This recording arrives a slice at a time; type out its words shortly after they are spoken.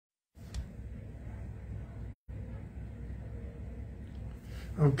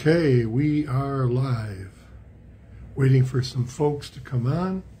Okay, we are live. Waiting for some folks to come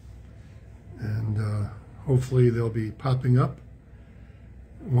on, and hopefully they'll be popping up.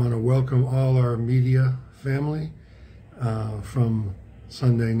 I want to welcome all our media family from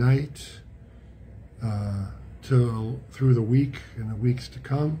Sunday night through the week and the weeks to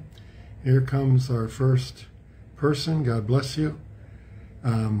come. Here comes our first person. God bless you.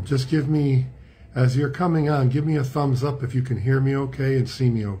 Just give me, as you're coming on, give me a thumbs up if you can hear me okay and see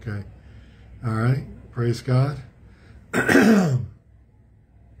me okay. All right, praise God.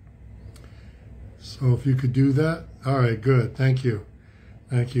 So if you could do that. All right, good. Thank you.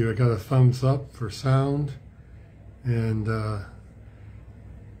 Thank you. I got a thumbs up for sound. And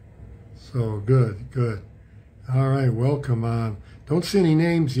so good. All right, welcome on. Don't see any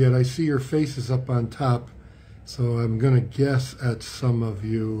names yet. I see your faces up on top. So I'm going to guess at some of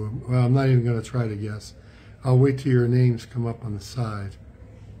you. Well, I'm not even going to try to guess. I'll wait till your names come up on the side.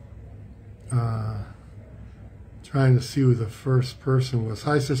 Trying to see who the first person was.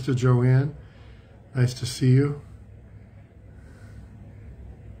 Hi, Sister Joanne. Nice to see you.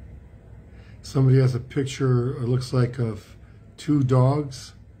 Somebody has a picture, it looks like, of two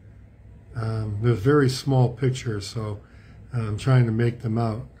dogs. They're very small pictures, so I'm trying to make them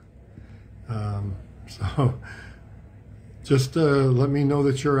out. So just let me know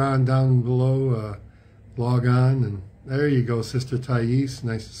that you're on down below. Log on, and there you go, Sister Thais.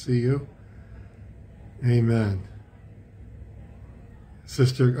 Nice to see you. Amen.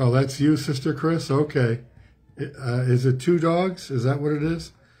 Sister, oh, that's you, Sister Chris? Okay. Is it two dogs? Is that what it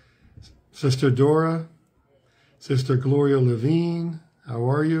is? Sister Dora, Sister Gloria Levine, how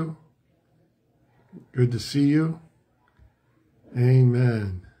are you? Good to see you.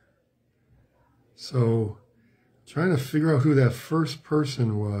 Amen. So, trying to figure out who that first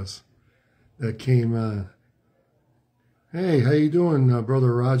person was that came on. Hey, how you doing,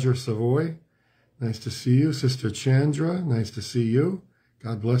 Brother Roger Savoy? Nice to see you. Sister Chandra, nice to see you.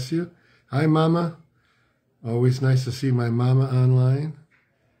 God bless you. Hi, Mama. Always nice to see my Mama online.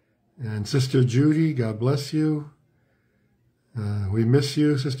 And Sister Judy, God bless you. We miss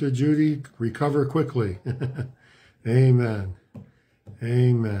you, Sister Judy. Recover quickly. Amen.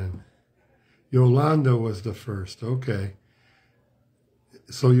 Amen. Yolanda was the first. Okay.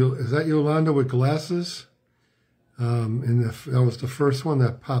 So is that Yolanda with glasses? That was the first one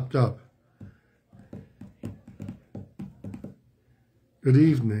that popped up. Good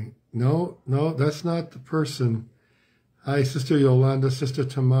evening. No, that's not the person. Hi, Sister Yolanda, Sister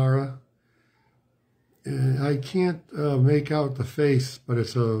Tamara. I can't make out the face, but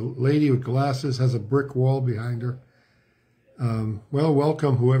it's a lady with glasses, has a brick wall behind her. Well,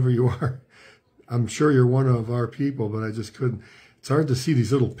 welcome, whoever you are. I'm sure you're one of our people, but I just couldn't. It's hard to see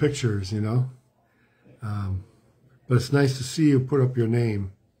these little pictures, you know. But it's nice to see you put up your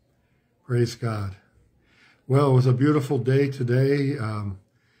name. Praise God. Well, it was a beautiful day today.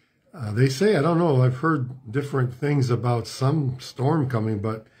 They say, I don't know, I've heard different things about some storm coming,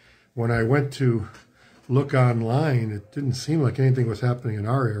 but when I went to look online, it didn't seem like anything was happening in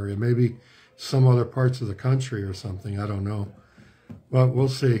our area. Maybe some other parts of the country or something, I don't know. But we'll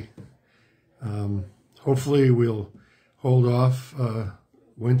see. Hopefully we'll hold off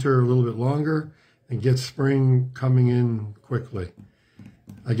winter a little bit longer and get spring coming in quickly.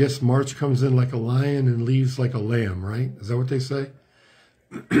 I guess March comes in like a lion and leaves like a lamb, right? Is that what they say?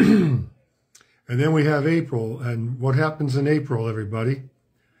 And then we have April. And what happens in April, everybody?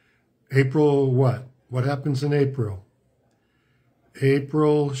 April what? What happens in April?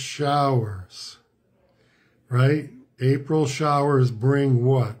 April showers, right? April showers bring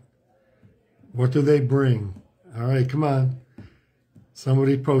what? What do they bring? All right, come on.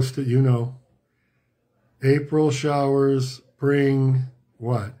 Somebody post it, you know. April showers bring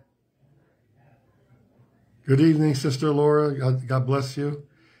what? Good evening, Sister Laura. God bless you.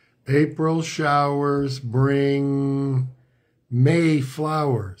 April showers bring May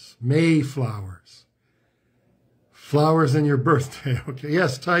flowers. May flowers. Flowers in your birthday. Okay.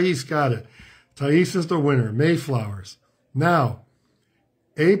 Yes, Thais got it. Thais is the winner. May flowers. Now,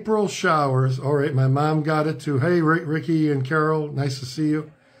 April showers. All right, my mom got it too. Hey, Ricky and Carol. Nice to see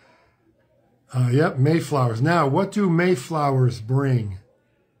you. Yep, Mayflowers. Now, what do Mayflowers bring?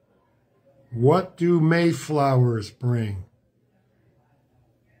 What do Mayflowers bring?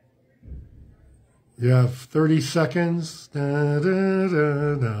 You have 30 seconds. Da, da,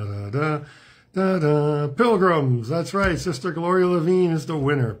 da, da, da, da, da. Pilgrims. That's right. Sister Gloria Levine is the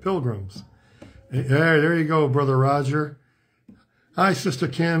winner. Pilgrims. There you go, Brother Roger. Hi, Sister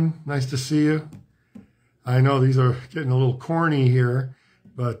Kim. Nice to see you. I know these are getting a little corny here,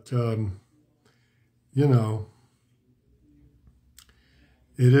 but, you know,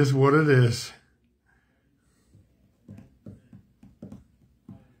 It is what it is.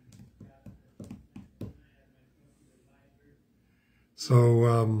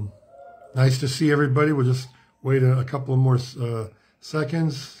 So, nice to see everybody. We'll just wait a couple of more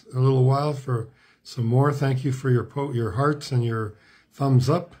seconds, a little while for some more. Thank you for your hearts and your thumbs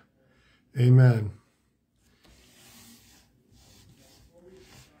up. Amen.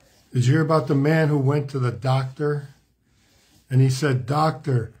 Did you hear about the man who went to the doctor and he said,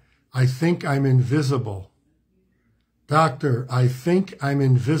 "Doctor, I think I'm invisible. Doctor, I think I'm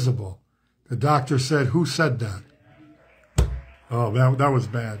invisible." The doctor said, "Who said that?" Oh, that was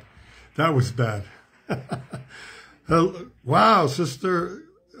bad. That was bad. Wow, Sister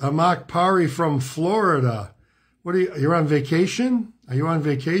Amak Pari from Florida. You're on vacation? Are you on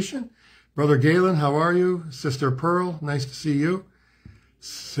vacation? Brother Galen, how are you? Sister Pearl, nice to see you.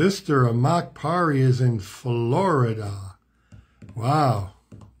 Sister Amak Pari is in Florida. Wow,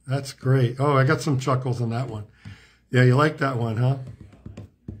 that's great. Oh, I got some chuckles on that one. Yeah, you like that one, huh?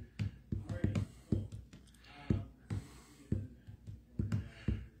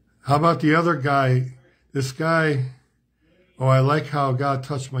 How about the other guy? This guy, oh, I like how God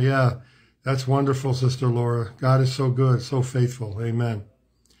touched my, yeah, that's wonderful, Sister Laura. God is so good, so faithful. Amen.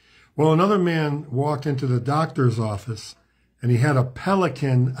 Well, another man walked into the doctor's office and he had a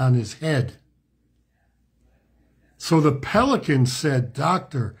pelican on his head. So the pelican said,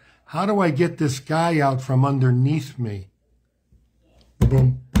 "Doctor, how do I get this guy out from underneath me?"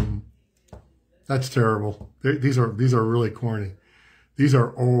 Boom, boom. That's terrible. These are really corny. These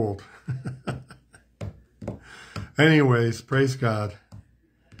are old. Anyways, praise God.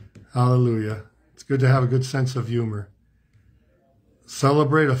 Hallelujah. It's good to have a good sense of humor.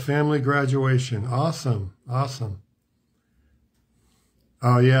 Celebrate a family graduation. Awesome. Awesome.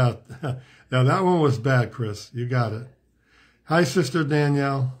 Oh, yeah. Now, that one was bad, Chris. You got it. Hi, Sister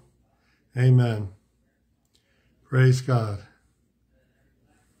Danielle. Amen. Praise God.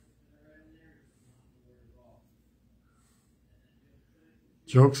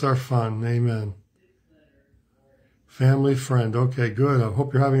 Jokes are fun. Amen. Family friend. Okay, good. I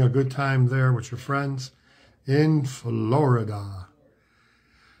hope you're having a good time there with your friends in Florida.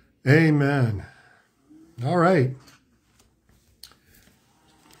 Amen. All right.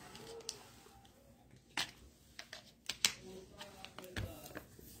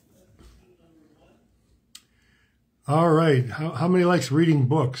 All right. How many likes reading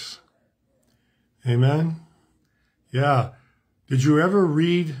books? Amen. Yeah. Did you ever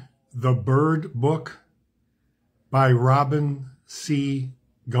read The Bird Book by Robin C.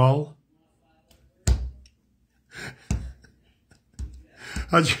 Gull?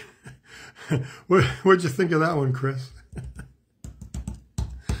 What'd you think of that one, Chris?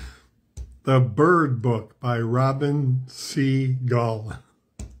 The Bird Book by Robin C. Gull.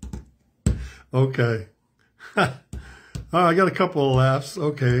 Okay. Oh, I got a couple of laughs.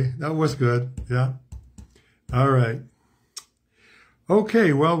 Okay, that was good. Yeah. All right.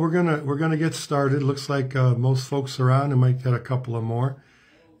 Okay, well, we're gonna get started. Looks like most folks around. I might get a couple of more.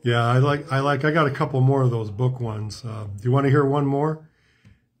 Yeah, I got a couple more of those book ones. Do you want to hear one more?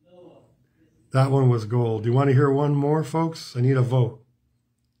 That one was gold. Do you want to hear one more, folks? I need a vote.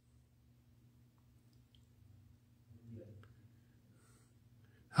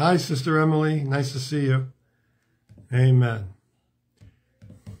 Hi, Sister Emily. Nice to see you. Amen.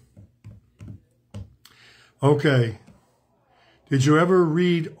 Okay. Did you ever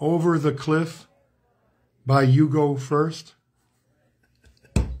read Over the Cliff by You Go First?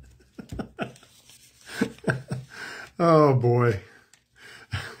 Oh, boy.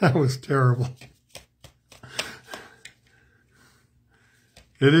 That was terrible.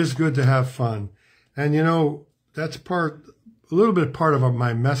 It is good to have fun. And, you know, that's a little bit part of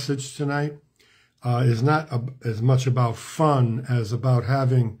my message tonight is not as much about fun as about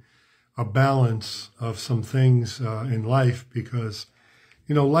having a balance of some things in life, because,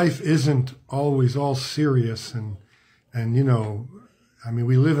 you know, life isn't always all serious. And, you know, I mean,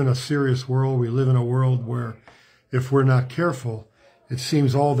 we live in a serious world. We live in a world where if we're not careful, it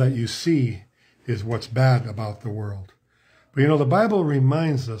seems all that you see is what's bad about the world. But, you know, the Bible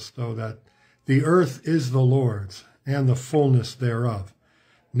reminds us, though, that the earth is the Lord's and the fullness thereof.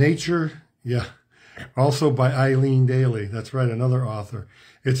 Nature, yeah, also by Eileen Daly. That's right, another author.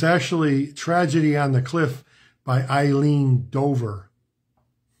 It's actually Tragedy on the Cliff by Eileen Dover.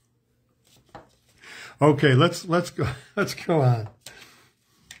 Okay, let's go on.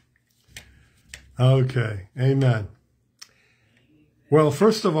 Okay, amen. Well,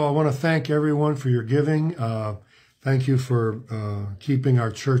 first of all, I want to thank everyone for your giving. Thank you for keeping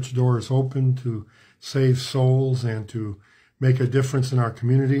our church doors open to save souls and to make a difference in our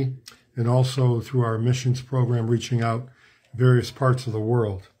community and also through our missions program, reaching out various parts of the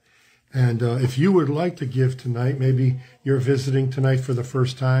world. And if you would like to give tonight, maybe you're visiting tonight for the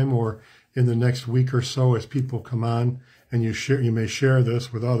first time or in the next week or so as people come on and you may share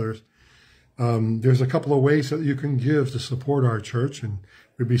this with others. There's a couple of ways that you can give to support our church, and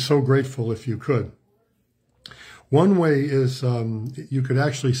we'd be so grateful if you could. One way is you could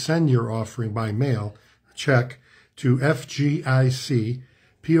actually send your offering by mail, a check, to FGIC,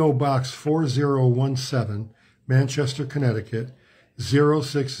 P.O. Box 4017, Manchester, Connecticut,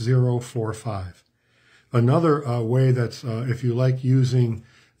 06045. Another way that's, if you like using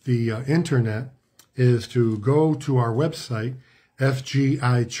the internet, is to go to our website,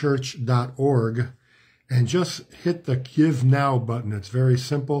 fgichurch.org, and just hit the Give Now button. It's very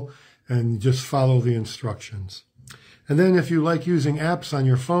simple, and just follow the instructions. And then if you like using apps on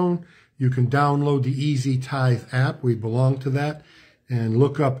your phone, you can download the Easy Tithe app. We belong to that. And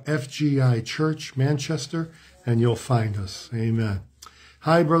look up FGI Church Manchester, and you'll find us. Amen.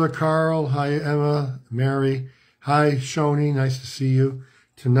 Hi, Brother Carl. Hi, Emma, Mary. Hi, Shoni. Nice to see you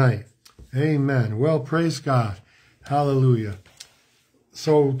tonight. Amen. Well, praise God. Hallelujah.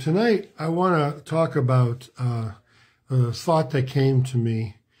 So tonight I want to talk about a thought that came to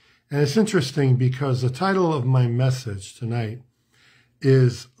me. And it's interesting because the title of my message tonight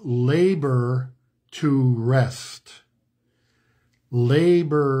is Labor to Rest.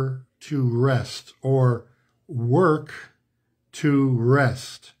 Labor to rest, or work to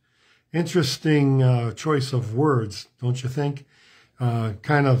rest. Interesting choice of words, don't you think?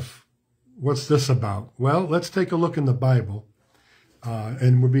 Kind of, what's this about? Well, let's take a look in the Bible.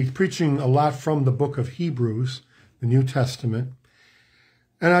 And we'll be preaching a lot from the book of Hebrews, the New Testament.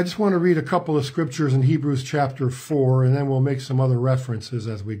 And I just want to read a couple of scriptures in Hebrews chapter 4, and then we'll make some other references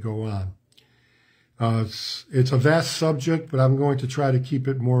as we go on. It's a vast subject, but I'm going to try to keep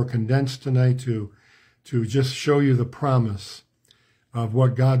it more condensed tonight to just show you the promise of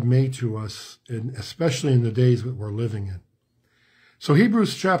what God made to us, especially in the days that we're living in. So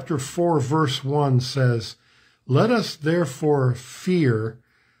Hebrews chapter 4, verse 1 says, "Let us therefore fear,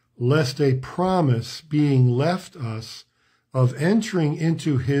 lest a promise being left us of entering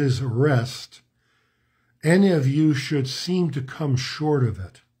into his rest, any of you should seem to come short of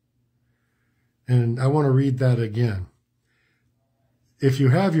it." And I want to read that again. If you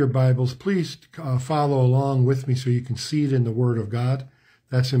have your Bibles, please follow along with me so you can see it in the Word of God.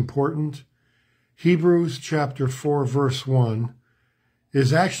 That's important. Hebrews chapter 4, verse 1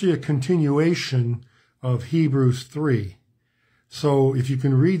 is actually a continuation of Hebrews 3. So if you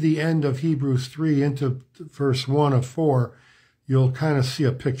can read the end of Hebrews 3 into verse 1 of 4, you'll kind of see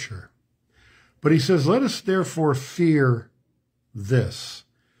a picture. But he says, "Let us therefore fear this,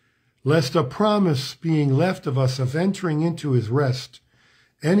 lest a promise being left of us of entering into his rest,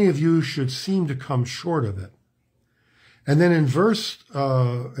 any of you should seem to come short of it." And then in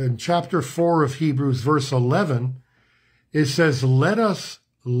chapter 4 of Hebrews, verse 11, it says, "Let us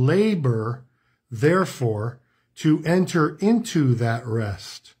labor, therefore, to enter into that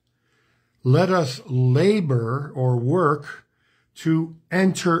rest." Let us labor or work to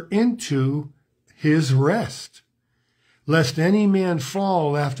enter into his rest, lest any man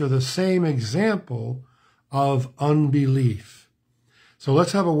fall after the same example of unbelief. So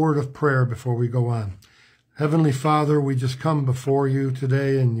let's have a word of prayer before we go on. Heavenly Father, we just come before you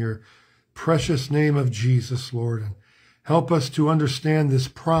today in your precious name of Jesus, Lord, and help us to understand this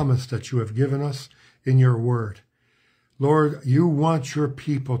promise that you have given us in your word. Lord, you want your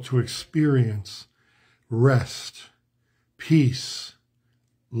people to experience rest, peace,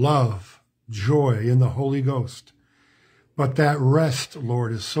 love, joy in the Holy Ghost. But that rest,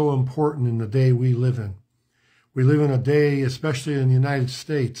 Lord, is so important in the day we live in. We live in a day, especially in the United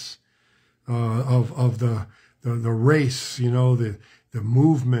States, of the race, the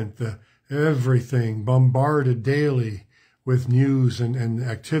movement, the everything bombarded daily with news and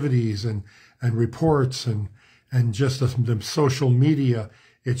activities and reports and just the social media.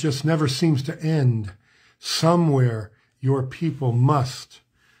 It just never seems to end. Somewhere your people must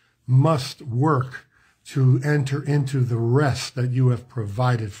work to enter into the rest that you have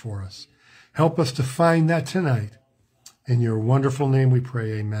provided for us. Help us to find that tonight. In your wonderful name we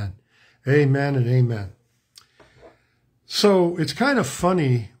pray, amen. Amen and amen. So it's kind of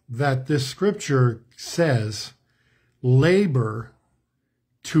funny that this scripture says, labor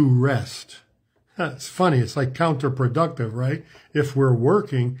to rest. It's funny. It's like counterproductive, right? If we're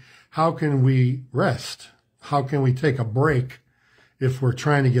working, how can we rest? How can we take a break if we're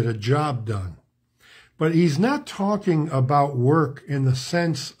trying to get a job done? But he's not talking about work in the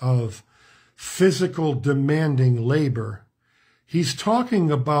sense of physical demanding labor. He's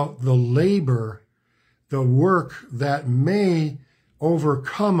talking about the labor, the work that may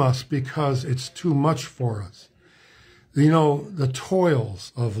overcome us because it's too much for us. You know, the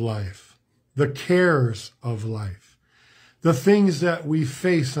toils of life, the cares of life, the things that we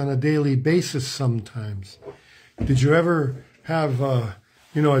face on a daily basis sometimes. Did you ever have, a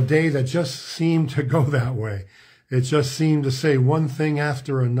day that just seemed to go that way? It just seemed to say one thing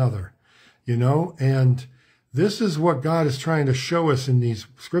after another, and this is what God is trying to show us in these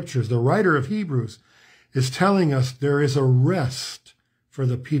scriptures. The writer of Hebrews is telling us there is a rest for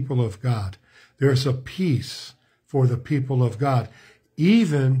the people of God. There's a peace for the people of God,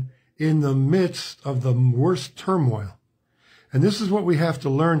 even in the midst of the worst turmoil. And this is what we have to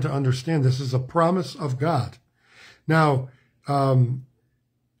learn to understand. This is a promise of God. Now,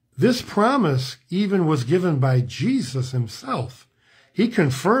 this promise even was given by Jesus himself. He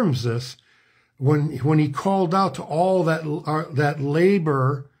confirms this when he called out to all that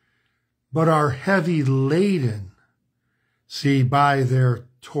labor but are heavy laden, see, by their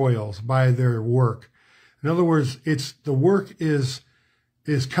toils, by their work. In other words, the work is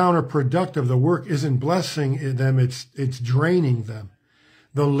counterproductive. The work isn't blessing them, it's draining them.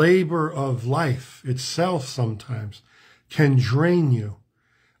 The labor of life itself sometimes can drain you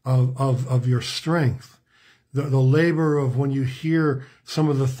of your strength. The labor of when you hear some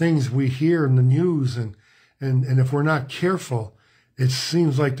of the things we hear in the news, and if we're not careful, it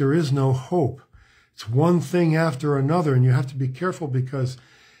seems like there is no hope. It's one thing after another, and you have to be careful because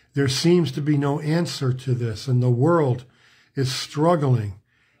there seems to be no answer to this, and the world is struggling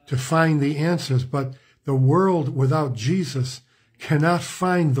to find the answers, but the world without Jesus cannot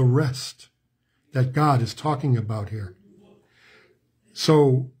find the rest that God is talking about here.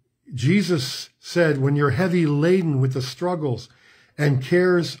 So Jesus said, when you're heavy laden with the struggles and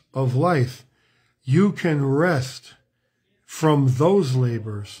cares of life, you can rest from those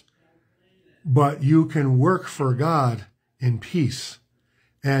labors, but you can work for God in peace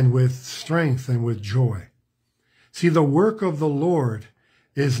and with strength and with joy. See, the work of the Lord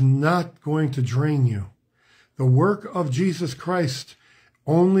is not going to drain you. The work of Jesus Christ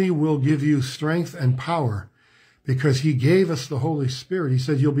only will give you strength and power, because he gave us the Holy Spirit. He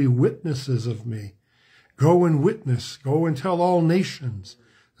said, you'll be witnesses of me. Go and witness. Go and tell all nations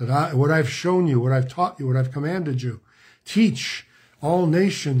that what I've shown you, what I've taught you, what I've commanded you. Teach all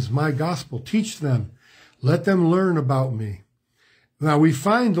nations my gospel. Teach them. Let them learn about me. Now, we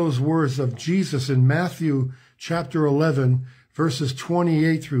find those words of Jesus in Matthew chapter 11, verses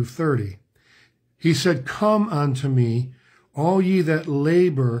 28 through 30. He said, come unto me, all ye that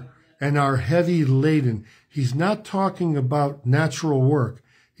labor and are heavy laden. He's not talking about natural work.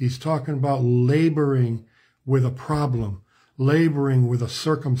 He's talking about laboring with a problem, laboring with a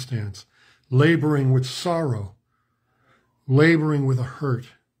circumstance, laboring with sorrow, laboring with a hurt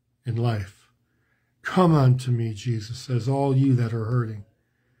in life. Come unto me, Jesus says, all you that are hurting,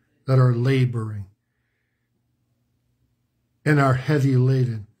 that are laboring, and are heavy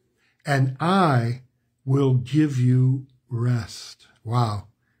laden, and I will give you rest. Wow.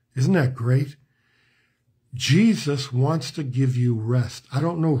 Isn't that great? Jesus wants to give you rest. I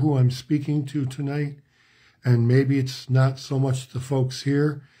don't know who I'm speaking to tonight, and maybe it's not so much the folks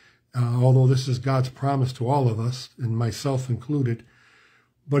here, although this is God's promise to all of us, and myself included.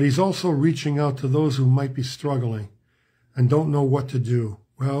 But he's also reaching out to those who might be struggling and don't know what to do.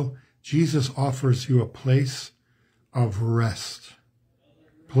 Well, Jesus offers you a place of rest,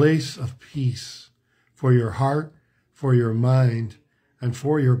 place of peace for your heart, for your mind, and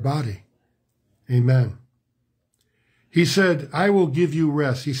for your body. Amen. He said, I will give you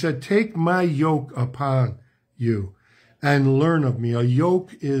rest. He said, take my yoke upon you and learn of me. A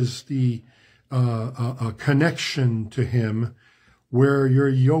yoke is a connection to him where you're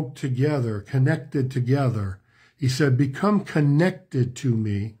yoked together, connected together. He said, become connected to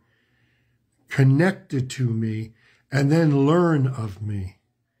me, and then learn of me.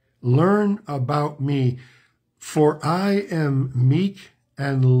 Learn about me, for I am meek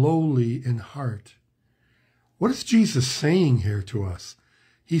and lowly in heart. What is Jesus saying here to us?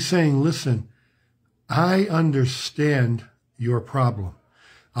 He's saying, listen, I understand your problem.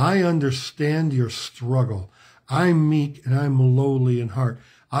 I understand your struggle. I'm meek and I'm lowly in heart.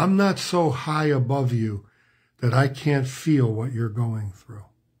 I'm not so high above you that I can't feel what you're going through.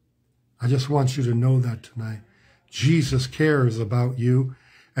 I just want you to know that tonight. Jesus cares about you,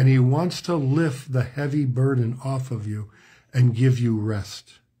 and he wants to lift the heavy burden off of you and give you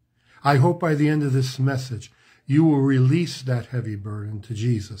rest. I hope by the end of this message, you will release that heavy burden to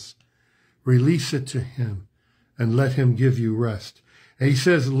Jesus. Release it to him and let him give you rest. And he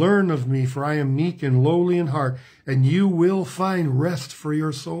says, learn of me, for I am meek and lowly in heart, and you will find rest for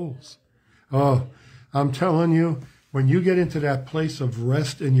your souls. Oh, I'm telling you, when you get into that place of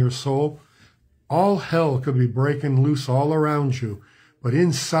rest in your soul, all hell could be breaking loose all around you, but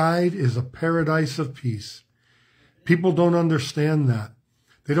inside is a paradise of peace. People don't understand that.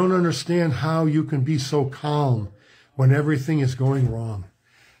 They don't understand how you can be so calm when everything is going wrong.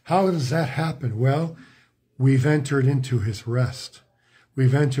 How does that happen? Well, we've entered into his rest.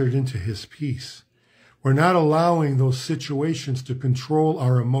 We've entered into his peace. We're not allowing those situations to control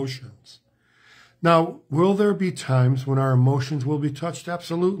our emotions. Now, will there be times when our emotions will be touched?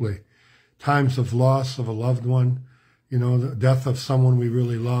 Absolutely. Times of loss of a loved one, the death of someone we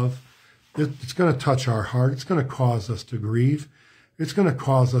really love. It's going to touch our heart. It's going to cause us to grieve. It's going to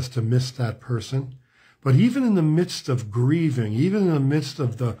cause us to miss that person. But even in the midst of grieving, even in the midst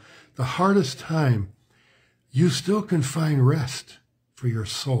of the hardest time, you still can find rest for your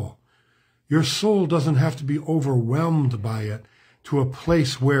soul. Your soul doesn't have to be overwhelmed by it to a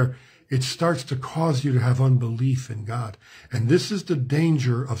place where it starts to cause you to have unbelief in God. And this is the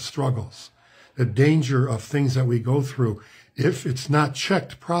danger of struggles, the danger of things that we go through. If it's not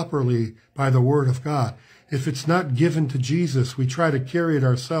checked properly by the Word of God, if it's not given to Jesus, we try to carry it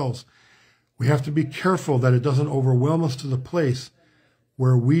ourselves. We have to be careful that it doesn't overwhelm us to the place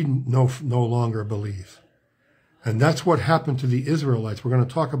where we no longer believe. And that's what happened to the Israelites. We're going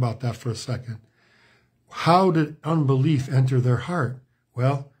to talk about that for a second. How did unbelief enter their heart?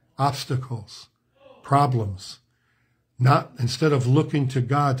 Well, obstacles, problems. Instead of looking to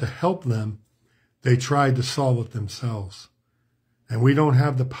God to help them, they tried to solve it themselves. And we don't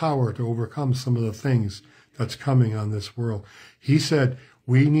have the power to overcome some of the things that's coming on this world. He said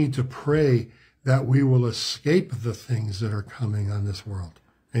we need to pray that we will escape the things that are coming on this world.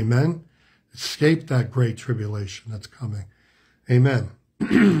 Amen? Escape that great tribulation that's coming. Amen.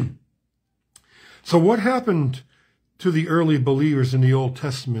 So what happened to the early believers in the Old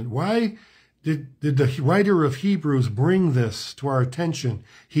Testament? Why did the writer of Hebrews bring this to our attention?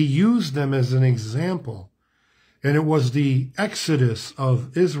 He used them as an example. And it was the exodus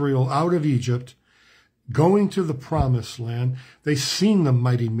of Israel out of Egypt, going to the promised land. They seen the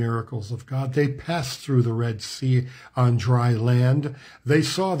mighty miracles of God. They passed through the Red Sea on dry land. They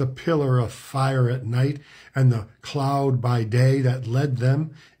saw the pillar of fire at night and the cloud by day that led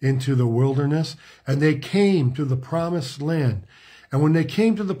them into the wilderness. And they came to the promised land. And when they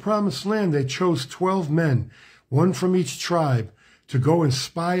came to the promised land, they chose 12 men, one from each tribe, to go and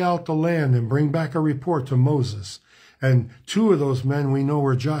spy out the land and bring back a report to Moses. And 2 of those men we know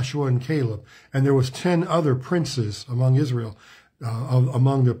were Joshua and Caleb. And there was 10 other princes among Israel,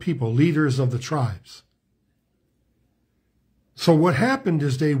 among the people, leaders of the tribes. So what happened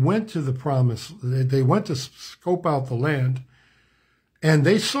is they went to the promise. They went to scope out the land, and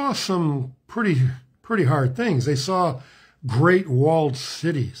they saw some pretty hard things. They saw great walled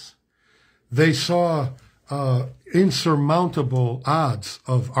cities. They saw insurmountable odds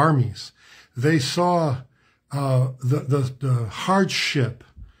of armies. They saw the hardship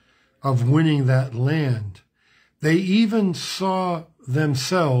of winning that land. They even saw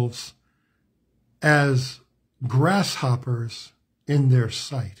themselves as grasshoppers in their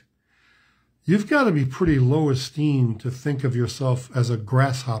sight. You've got to be pretty low esteem to think of yourself as a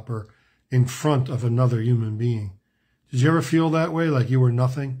grasshopper in front of another human being. Did you ever feel that way, like you were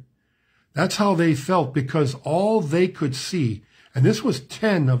nothing? That's how they felt, because all they could see, and this was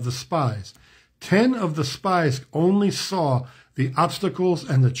 10 of the spies, 10 of the spies only saw the obstacles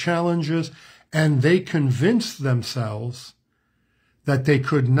and the challenges, and they convinced themselves that they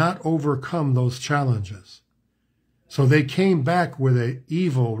could not overcome those challenges. So they came back with an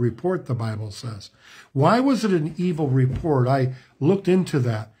evil report, the Bible says. Why was it an evil report? I looked into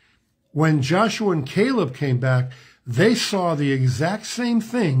that. When Joshua and Caleb came back, they saw the exact same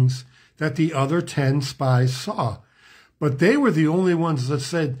things that the other 10 spies saw. But they were the only ones that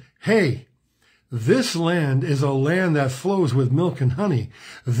said, hey, this land is a land that flows with milk and honey.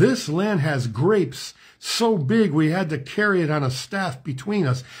 This land has grapes so big we had to carry it on a staff between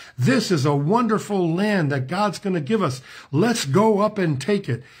us. This is a wonderful land that God's going to give us. Let's go up and take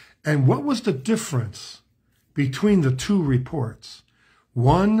it. And what was the difference between the 2 reports?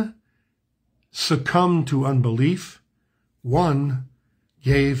 One succumbed to unbelief. One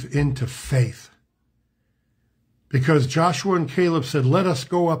gave into faith. Because Joshua and Caleb said, let us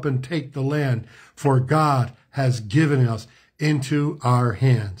go up and take the land, for God has given us into our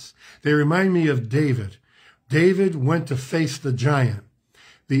hands. They remind me of David. David went to face the giant.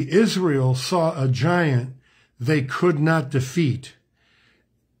 The Israel saw a giant they could not defeat.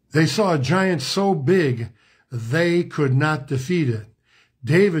 They saw a giant so big they could not defeat it.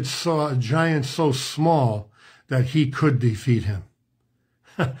 David saw a giant so small that he could defeat him.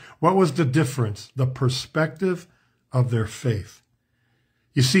 What was the difference? The perspective of their faith.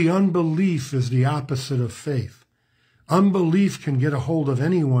 You see, unbelief is the opposite of faith. Unbelief can get a hold of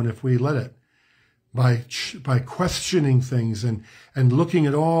anyone if we let it, by questioning things and looking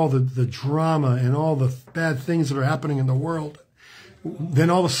at all the drama and all the bad things that are happening in the world. Then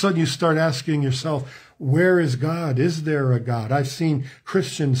all of a sudden you start asking yourself, where is God? Is there a God? I've seen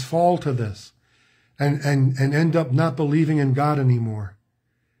Christians fall to this and end up not believing in God anymore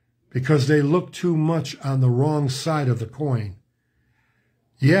because they look too much on the wrong side of the coin.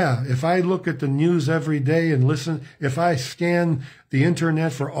 Yeah, if I look at the news every day and listen, if I scan the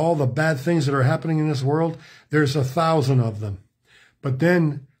internet for all the bad things that are happening in this world, there's 1,000 of them. But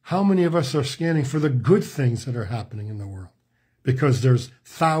then how many of us are scanning for the good things that are happening in the world? Because there's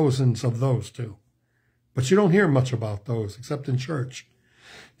thousands of those too. But you don't hear much about those except in church.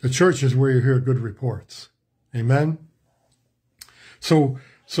 The church is where you hear good reports. Amen? So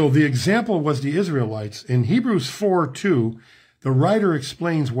the example was the Israelites. In Hebrews 4:2, the writer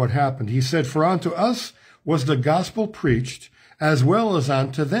explains what happened. He said, "For unto us was the gospel preached, as well as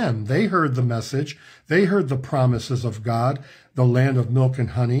unto them." They heard the message. They heard the promises of God, the land of milk and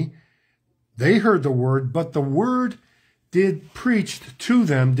honey. They heard the word, but the word preached to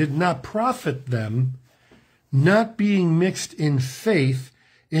them did not profit them, not being mixed in faith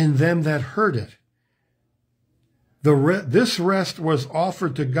in them that heard it. This rest was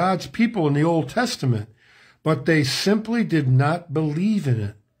offered to God's people in the Old Testament, but they simply did not believe in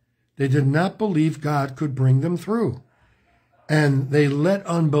it. They did not believe God could bring them through. And they let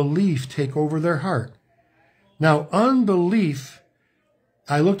unbelief take over their heart. Now, unbelief,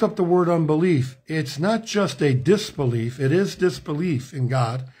 I looked up the word unbelief. It's not just a disbelief. It is disbelief in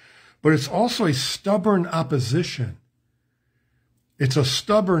God, but it's also a stubborn opposition. It's a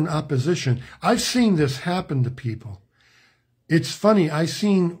stubborn opposition. I've seen this happen to people. It's funny. I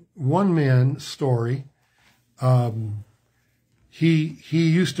seen one man's story. He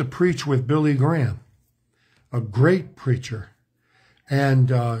used to preach with Billy Graham, a great preacher.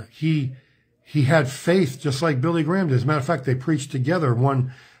 And he had faith just like Billy Graham did. As a matter of fact, they preached together,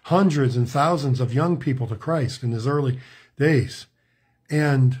 won hundreds and thousands of young people to Christ in his early days.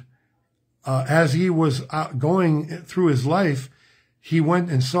 And as he was going through his life, he went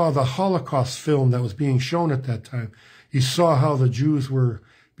and saw the Holocaust film that was being shown at that time. He saw how the Jews were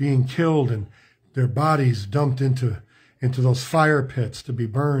being killed and their bodies dumped into those fire pits to be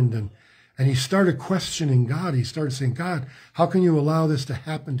burned. And he started questioning God. He started saying, God, how can you allow this to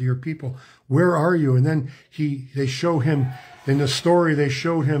happen to your people? Where are you? And then they show him, in the story, they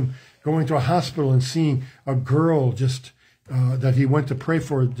showed him going to a hospital and seeing a girl just that he went to pray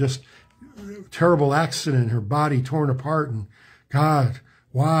for, just terrible accident, her body torn apart. And God,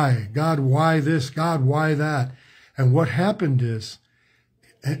 why? God, why this? God, why that? And what happened is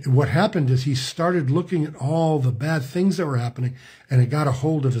he started looking at all the bad things that were happening, and it got a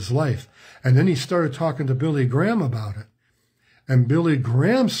hold of his life. And then he started talking to Billy Graham about it. And Billy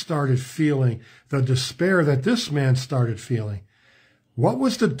Graham started feeling the despair that this man started feeling. What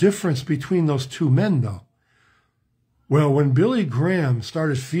was the difference between those two men, though? Well, when Billy Graham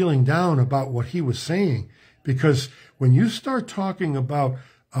started feeling down about what he was saying, because when you start talking about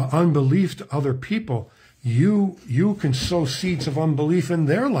unbelief to other people, you can sow seeds of unbelief in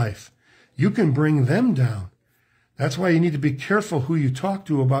their life. You can bring them down. That's why you need to be careful who you talk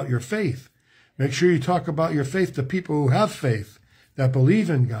to about your faith. Make sure you talk about your faith to people who have faith, that believe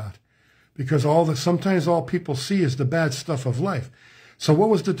in God. Because sometimes all people see is the bad stuff of life. So what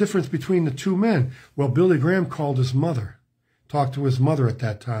was the difference between the two men? Well, Billy Graham called his mother, talked to his mother at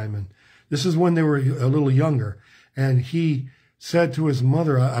that time. And this is when they were a little younger. And he said to his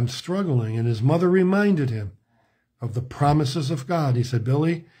mother, I'm struggling. And his mother reminded him of the promises of God. He said,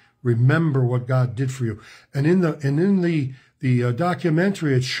 Billy, remember what God did for you. And in the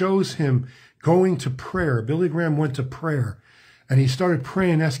documentary, it shows him going to prayer. Billy Graham went to prayer. And he started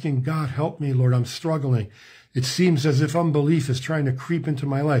praying, asking God, help me, Lord, I'm struggling. It seems as if unbelief is trying to creep into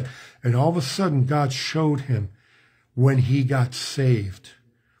my life. And all of a sudden, God showed him when he got saved,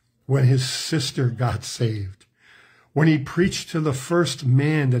 when his sister got saved, when he preached to the first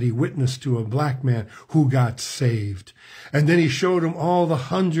man that he witnessed to, a black man who got saved. And then he showed him all the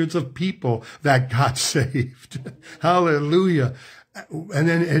hundreds of people that got saved. Hallelujah. And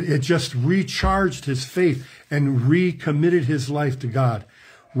then it just recharged his faith and recommitted his life to God.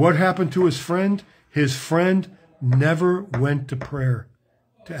 What happened to his friend? His friend never went to prayer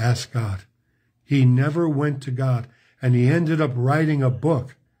to ask God. He never went to God. And he ended up writing a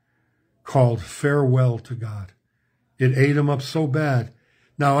book called Farewell to God. It ate him up so bad.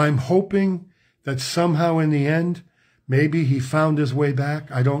 Now, I'm hoping that somehow in the end, maybe he found his way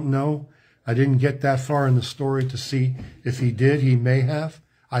back. I don't know. I didn't get that far in the story to see if he did. He may have.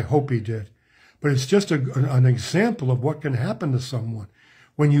 I hope he did. But it's just an example of what can happen to someone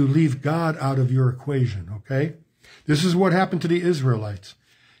when you leave God out of your equation, okay? This is what happened to the Israelites.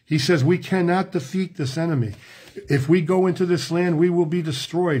 He says, we cannot defeat this enemy. If we go into this land, we will be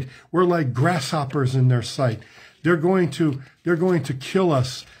destroyed. We're like grasshoppers in their sight. They're going to kill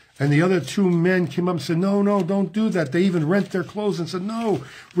us. And the other two men came up and said, no, don't do that. They even rent their clothes and said, no,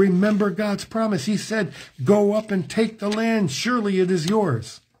 remember God's promise. He said, go up and take the land. Surely it is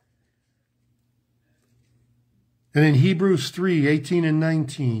yours. And in Hebrews 3, 18 and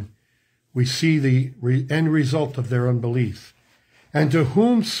 19, we see the end result of their unbelief. And to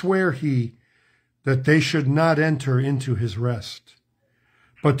whom sware he that they should not enter into his rest,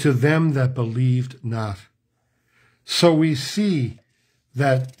 but to them that believed not. So we see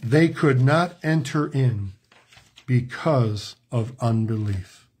that they could not enter in because of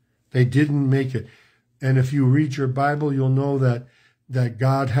unbelief. They didn't make it. And if you read your Bible, you'll know that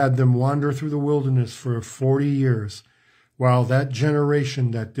God had them wander through the wilderness for 40 years, while that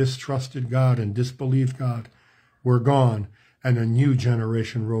generation that distrusted God and disbelieved God were gone, and a new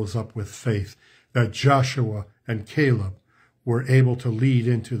generation rose up with faith, that Joshua and Caleb were able to lead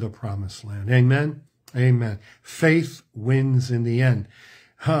into the promised land. Amen? Amen. Faith wins in the end.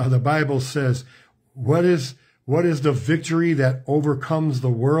 The Bible says, what is the victory that overcomes the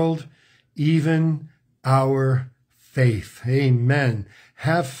world? Even our faith. Amen.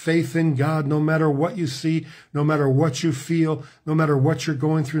 Have faith in God no matter what you see, no matter what you feel, no matter what you're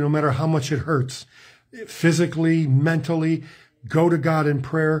going through, no matter how much it hurts. Physically, mentally, go to God in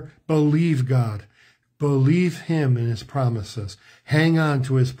prayer. Believe God. Believe him in his promises. Hang on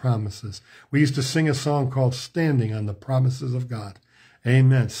to his promises. We used to sing a song called Standing on the Promises of God.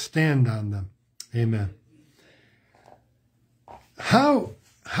 Amen. Stand on them. Amen. How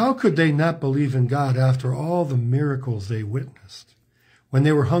could they not believe in God after all the miracles they witnessed? When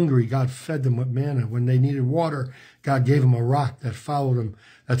they were hungry, God fed them with manna. When they needed water, God gave them a rock that followed them,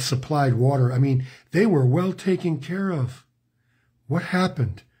 that supplied water. I mean, they were well taken care of. What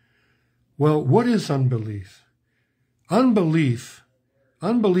happened? Well, what is unbelief? Unbelief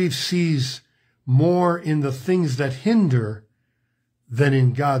sees more in the things that hinder than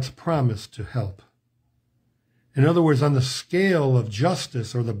in God's promise to help. In other words, on the scale of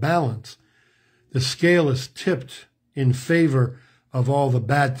justice or the balance, the scale is tipped in favor of all the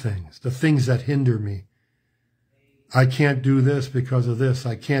bad things, the things that hinder me. I can't do this because of this.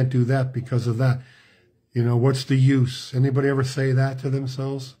 I can't do that because of that. You know, what's the use? Anybody ever say that to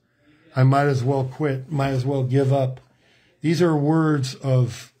themselves? I might as well quit, might as well give up. These are words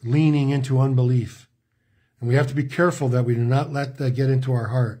of leaning into unbelief. And we have to be careful that we do not let that get into our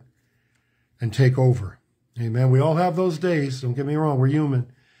heart and take over. Amen. We all have those days. Don't get me wrong. We're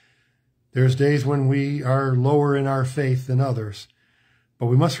human. There's days when we are lower in our faith than others. But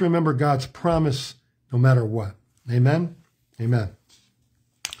we must remember God's promise no matter what. Amen. Amen.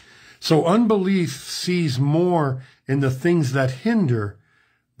 So unbelief sees more in the things that hinder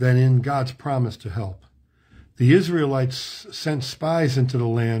than in God's promise to help. The Israelites sent spies into the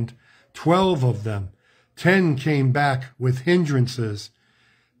land, 12 of them. 10 came back with hindrances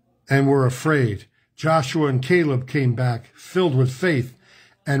and were afraid. Joshua and Caleb came back filled with faith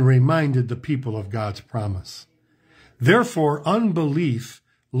and reminded the people of God's promise. Therefore, unbelief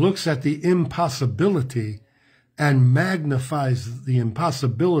looks at the impossibility and magnifies the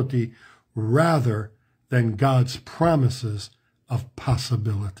impossibility rather than God's promises of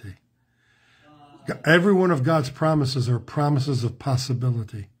possibility. Every one of God's promises are promises of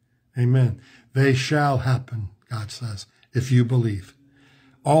possibility. Amen. They shall happen, God says, if you believe.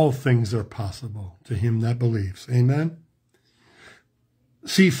 All things are possible to him that believes. Amen.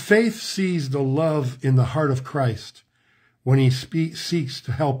 See, faith sees the love in the heart of Christ when he seeks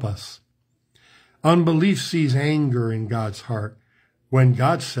to help us. Unbelief sees anger in God's heart when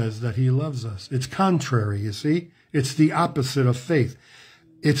God says that he loves us. It's contrary, you see. It's the opposite of faith.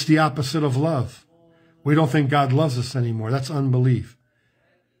 It's the opposite of love. We don't think God loves us anymore. That's unbelief.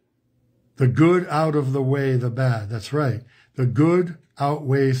 The good out of the way, the bad. That's right. The good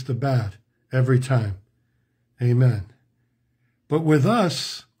outweighs the bad every time. Amen. But with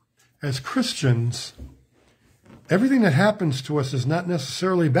us, as Christians, everything that happens to us is not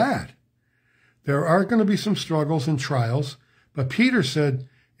necessarily bad. There are going to be some struggles and trials, but Peter said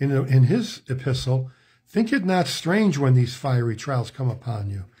in his epistle, think it not strange when these fiery trials come upon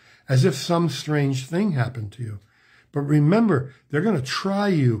you, as if some strange thing happened to you. But remember, they're going to try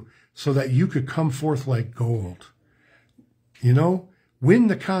you so that you could come forth like gold. You know, Win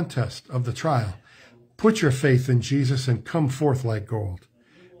the contest of the trial. Put your faith in Jesus and come forth like gold.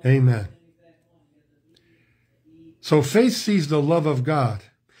 Amen. So faith sees the love of God.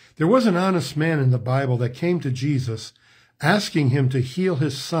 There was an honest man in the Bible that came to Jesus asking him to heal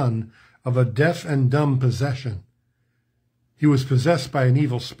his son of a deaf and dumb possession. He was possessed by an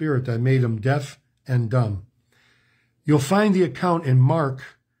evil spirit that made him deaf and dumb. You'll find the account in Mark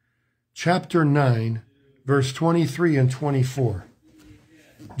chapter 9, verse 23 and 24.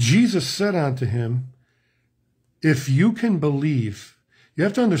 Jesus said unto him, if you can believe, you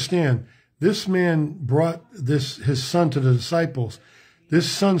have to understand, this man brought his son to the disciples. This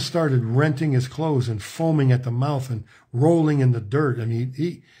son started renting his clothes and foaming at the mouth and rolling in the dirt. I mean,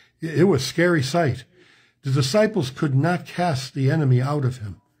 it was a scary sight. The disciples could not cast the enemy out of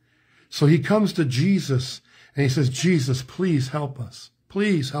him. So he comes to Jesus and he says, Jesus, please help us.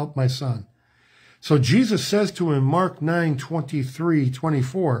 Please help my son. So Jesus says to him, Mark 9, 23,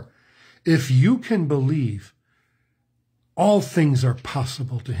 24, if you can believe, all things are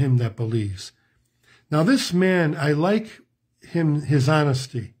possible to him that believes. Now this man, I like him, his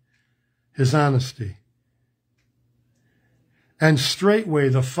honesty. And straightway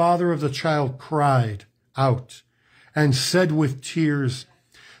the father of the child cried out and said with tears,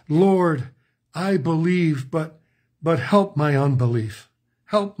 Lord, I believe, but help my unbelief.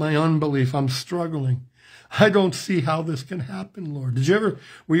 Help my unbelief. I'm struggling. I don't see how this can happen, Lord.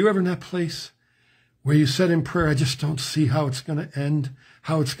 Were you ever in that place where you said in prayer, I just don't see how it's going to end,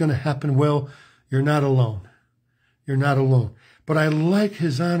 how it's going to happen? Well, you're not alone. You're not alone. But I like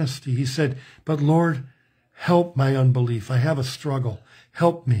his honesty. He said, but Lord, help my unbelief. I have a struggle.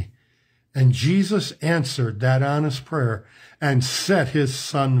 Help me. And Jesus answered that honest prayer and set his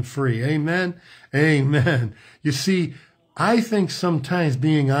son free. Amen. Amen. You see, I think sometimes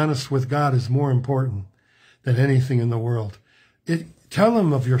being honest with God is more important than anything in the world. Tell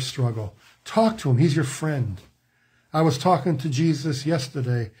him of your struggle. Talk to him. He's your friend. I was talking to Jesus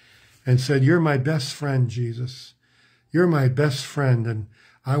yesterday and said, you're my best friend, Jesus. You're my best friend, and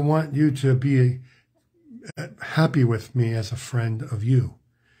I want you to be happy with me as a friend of you.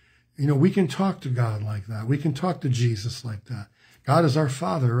 You know, we can talk to God like that. We can talk to Jesus like that. God is our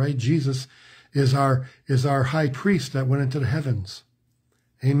Father, right? Jesus is our high priest that went into the heavens.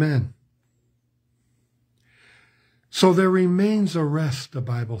 Amen. So there remains a rest, the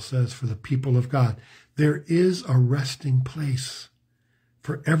Bible says, for the people of God. There is a resting place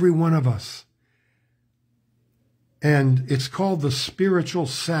for every one of us. And it's called the spiritual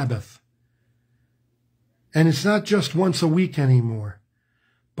Sabbath. And it's not just once a week anymore,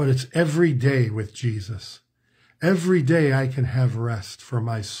 but it's every day with Jesus. Every day I can have rest for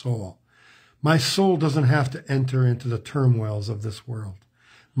my soul. My soul doesn't have to enter into the turmoils of this world.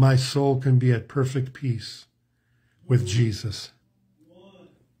 My soul can be at perfect peace with Jesus.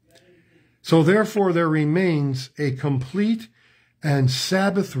 So therefore there remains a complete and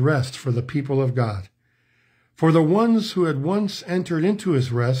Sabbath rest for the people of God. For the ones who had once entered into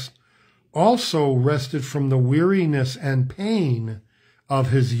his rest also rested from the weariness and pain of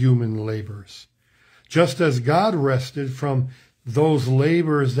his human labors, just as God rested from those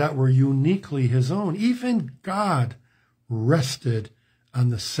labors that were uniquely his own. Even God rested on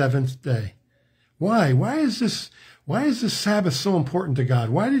the seventh day. Why? Why is this Sabbath so important to God?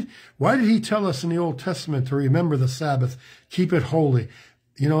 Why did he tell us in the Old Testament to remember the Sabbath, keep it holy?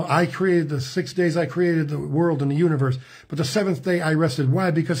 You know, I created the 6 days, I created the world and the universe, but the seventh day I rested. Why?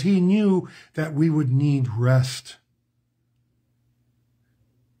 Because he knew that we would need rest.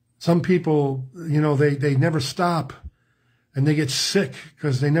 Some people, you know, they never stop and they get sick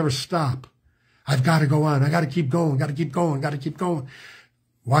because they never stop. I've got to go on. I got to keep going, got to keep going, got to keep going.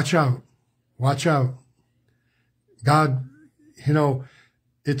 Watch out. Watch out. God, you know,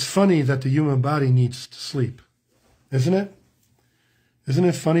 it's funny that the human body needs to sleep, isn't it? Isn't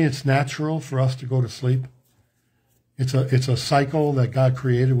it funny? It's natural for us to go to sleep. It's a cycle that God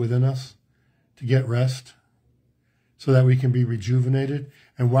created within us to get rest so that we can be rejuvenated.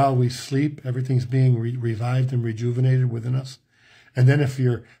 And while we sleep, everything's being revived and rejuvenated within us. And then if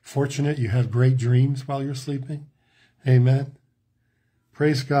you're fortunate, you have great dreams while you're sleeping. Amen.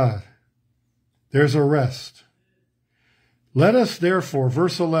 Praise God. There's a rest. Let us therefore,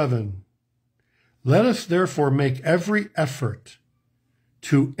 verse 11, let us therefore make every effort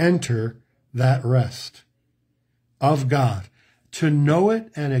to enter that rest of God, to know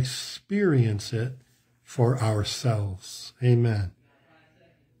it and experience it for ourselves. Amen.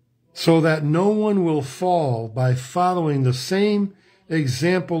 So that no one will fall by following the same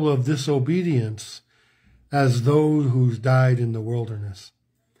example of disobedience as those who died in the wilderness.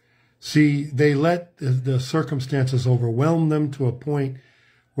 See, they let the circumstances overwhelm them to a point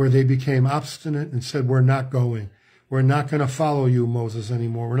where they became obstinate and said, we're not going. We're not going to follow you, Moses,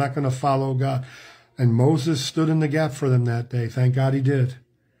 anymore. We're not going to follow God. And Moses stood in the gap for them that day. Thank God he did,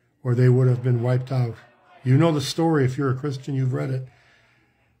 or they would have been wiped out. You know the story. If you're a Christian, you've read it.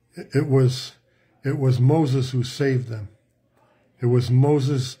 It was Moses who saved them. It was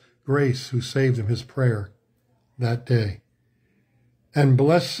Moses' grace who saved them, his prayer that day. And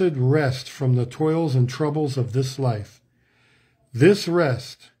blessed rest from the toils and troubles of this life. This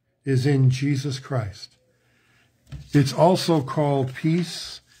rest is in Jesus Christ. It's also called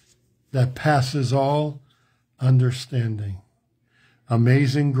peace that passes all understanding.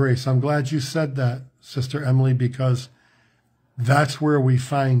 Amazing grace. I'm glad you said that, Sister Emily, because that's where we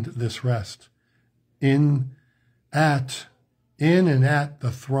find this rest. In and at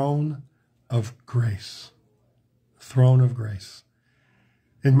the throne of grace. Throne of grace.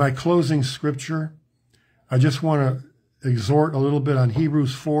 In my closing scripture, I just want to exhort a little bit on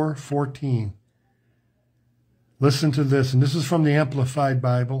Hebrews 4:14. Listen to this, and this is from the Amplified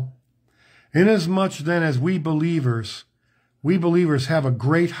Bible. Inasmuch then as we believers have a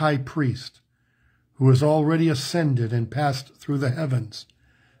great high priest who has already ascended and passed through the heavens,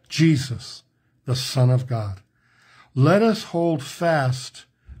 Jesus, the Son of God. Let us hold fast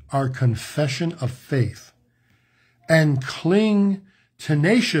our confession of faith and cling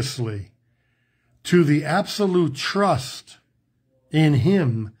tenaciously to the absolute trust in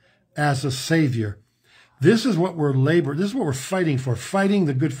him as a Savior. This is what this is what we're fighting for. Fighting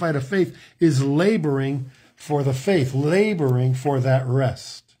the good fight of faith is laboring for the faith, laboring for that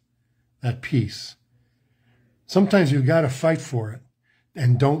rest, that peace. Sometimes you've got to fight for it,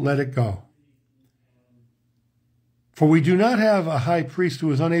 and don't let it go. For we do not have a high priest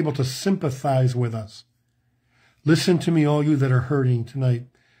who is unable to sympathize with us. Listen to me, all you that are hurting tonight,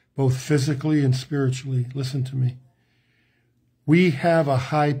 both physically and spiritually. Listen to me. We have a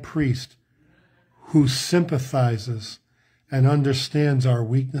high priest who sympathizes and understands our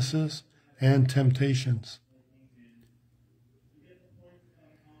weaknesses and temptations.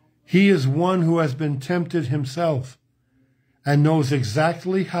 He is one who has been tempted himself and knows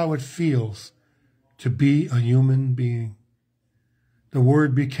exactly how it feels to be a human being. The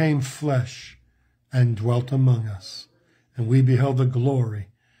Word became flesh and dwelt among us, and we beheld the glory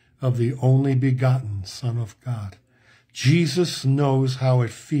of the only begotten Son of God. Jesus knows how it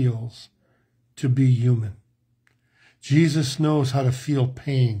feels to be human. Jesus knows how to feel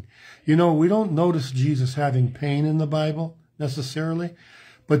pain. You know, we don't notice Jesus having pain in the Bible necessarily,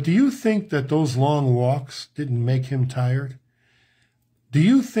 but do you think that those long walks didn't make him tired? Do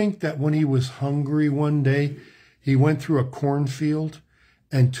you think that when he was hungry one day, he went through a cornfield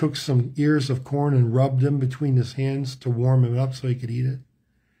and took some ears of corn and rubbed them between his hands to warm him up so he could eat it?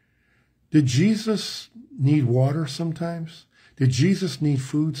 Did Jesus need water sometimes? Did Jesus need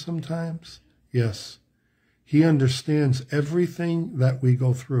food sometimes? Yes. He understands everything that we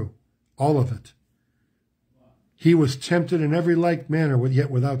go through, all of it. He was tempted in every like manner,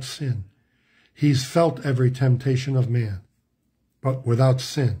 yet without sin. He's felt every temptation of man, but without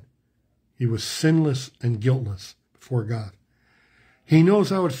sin. He was sinless and guiltless before God. He knows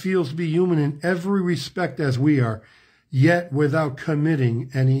how it feels to be human in every respect as we are, yet without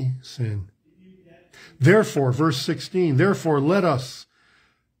committing any sin. Therefore, verse 16, therefore let us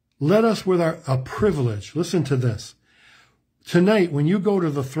with a privilege. Listen to this. Tonight, when you go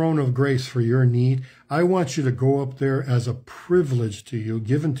to the throne of grace for your need, I want you to go up there as a privilege to you,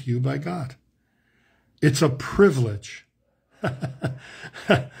 given to you by God. It's a privilege.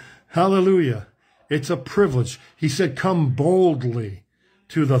 Hallelujah. It's a privilege. He said, come boldly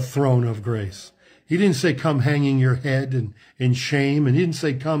to the throne of grace. He didn't say come hanging your head and in shame. And he didn't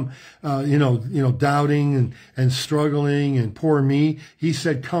say come, doubting and struggling and poor me. He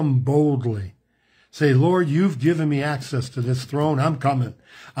said, come boldly. Say, Lord, you've given me access to this throne. I'm coming.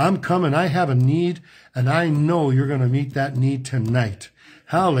 I'm coming. I have a need, and I know you're going to meet that need tonight.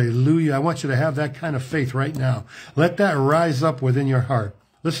 Hallelujah. I want you to have that kind of faith right now. Let that rise up within your heart.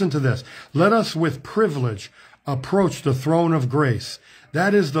 Listen to this. Let us with privilege approach the throne of grace.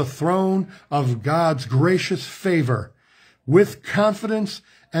 That is the throne of God's gracious favor, with confidence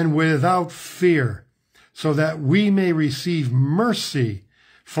and without fear, so that we may receive mercy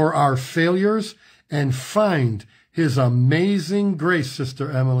for our failures and find his amazing grace,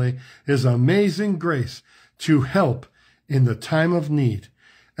 Sister Emily, his amazing grace to help in the time of need,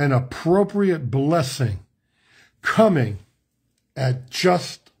 an appropriate blessing coming at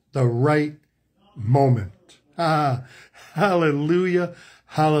just the right moment. Hallelujah,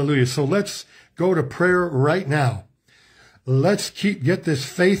 hallelujah. So let's go to prayer right now. Let's get this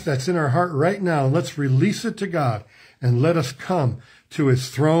faith that's in our heart right now. Let's release it to God and let us come to his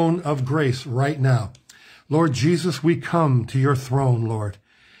throne of grace right now. Lord Jesus, we come to your throne, Lord,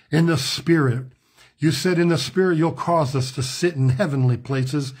 in the Spirit. You said in the Spirit you'll cause us to sit in heavenly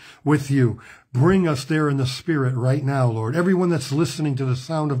places with you. Bring us there in the Spirit right now, Lord. Everyone that's listening to the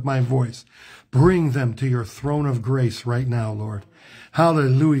sound of my voice, bring them to your throne of grace right now, Lord.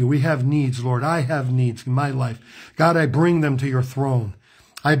 Hallelujah. We have needs, Lord. I have needs in my life. God, I bring them to your throne.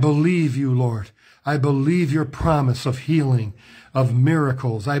 I believe you, Lord. I believe your promise of healing, of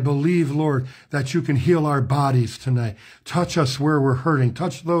miracles. I believe, Lord, that you can heal our bodies tonight. Touch us where we're hurting.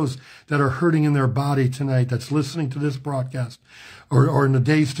 Touch those that are hurting in their body tonight that's listening to this broadcast or in the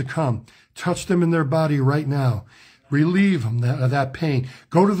days to come. Touch them in their body right now. Relieve them of that pain.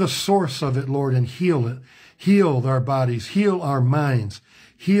 Go to the source of it, Lord, and heal it. Heal our bodies. Heal our minds.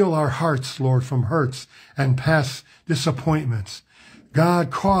 Heal our hearts, Lord, from hurts and past disappointments.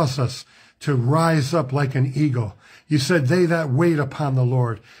 God, cause us to rise up like an eagle. You said, they that wait upon the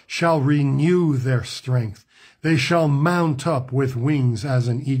Lord shall renew their strength. They shall mount up with wings as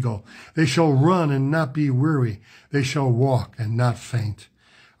an eagle. They shall run and not be weary. They shall walk and not faint.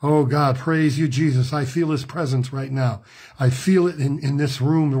 Oh God, praise you, Jesus. I feel his presence right now. I feel it in this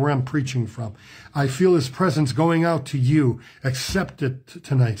room where I'm preaching from. I feel his presence going out to you. Accept it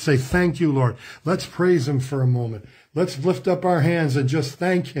tonight. Say, thank you, Lord. Let's praise him for a moment. Let's lift up our hands and just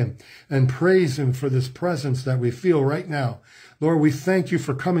thank him and praise him for this presence that we feel right now. Lord, we thank you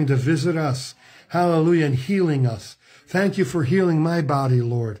for coming to visit us. Hallelujah, and healing us. Thank you for healing my body,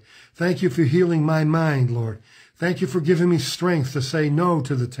 Lord. Thank you for healing my mind, Lord. Thank you for giving me strength to say no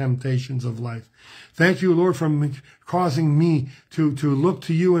to the temptations of life. Thank you, Lord, for causing me to look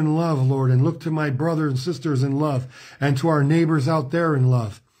to you in love, Lord, and look to my brothers and sisters in love, and to our neighbors out there in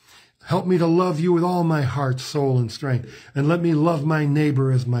love. Help me to love you with all my heart, soul, and strength, and let me love my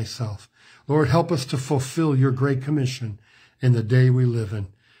neighbor as myself. Lord, help us to fulfill your great commission in the day we live in.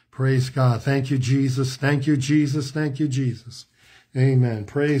 Praise God. Thank you, Jesus. Thank you, Jesus. Thank you, Jesus. Amen.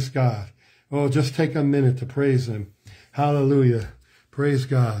 Praise God. Oh, just take a minute to praise him. Hallelujah. Praise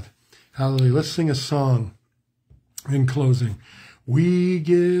God. Hallelujah. Let's sing a song in closing. We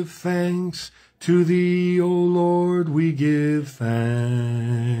give thanks to thee, O Lord, we give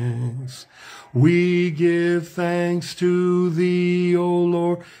thanks. We give thanks to thee, O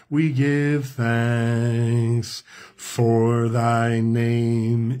Lord, we give thanks. For thy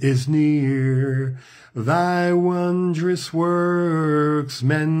name is near, thy wondrous works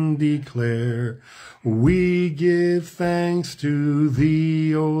men declare. We give thanks to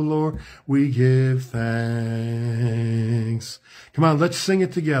thee, O Lord, we give thanks. Come on, let's sing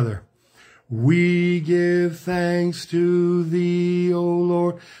it together. We give thanks to thee, O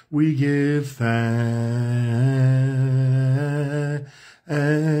Lord, we give thanks.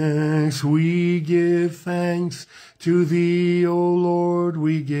 We give thanks to thee, O Lord,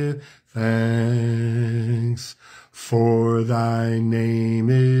 we give thanks. For thy name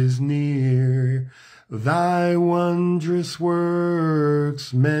is near, thy wondrous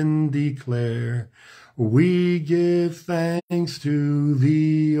works men declare. We give thanks to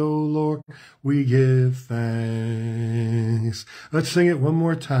thee, O Lord, we give thanks. Let's sing it one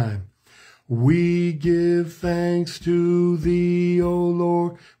more time. We give thanks to thee, O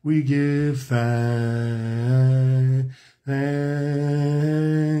Lord, we give thanks.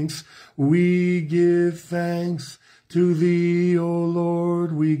 We give thanks to thee, O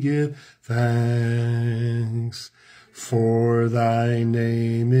Lord, we give thanks. For thy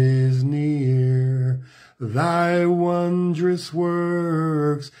name is near, thy wondrous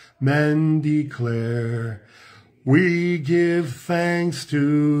works men declare. We give thanks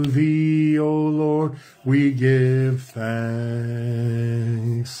to thee, O Lord, we give thanks.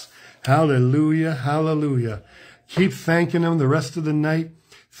 Hallelujah, hallelujah. Keep thanking him the rest of the night.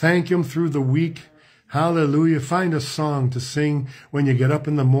 Thank him through the week. Hallelujah. Find a song to sing when you get up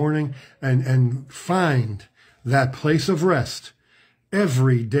in the morning and find that place of rest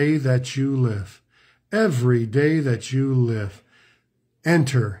every day that you live. Every day that you live,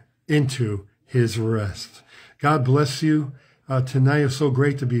 enter into his rest. God bless you. Tonight is so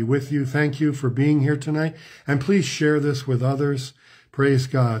great to be with you. Thank you for being here tonight. And please share this with others. Praise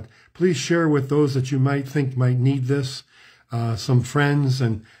God. Please share with those that you might think might need this, some friends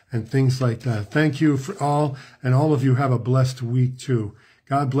and things like that. Thank you for all, and all of you have a blessed week too.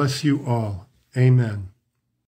 God bless you all. Amen.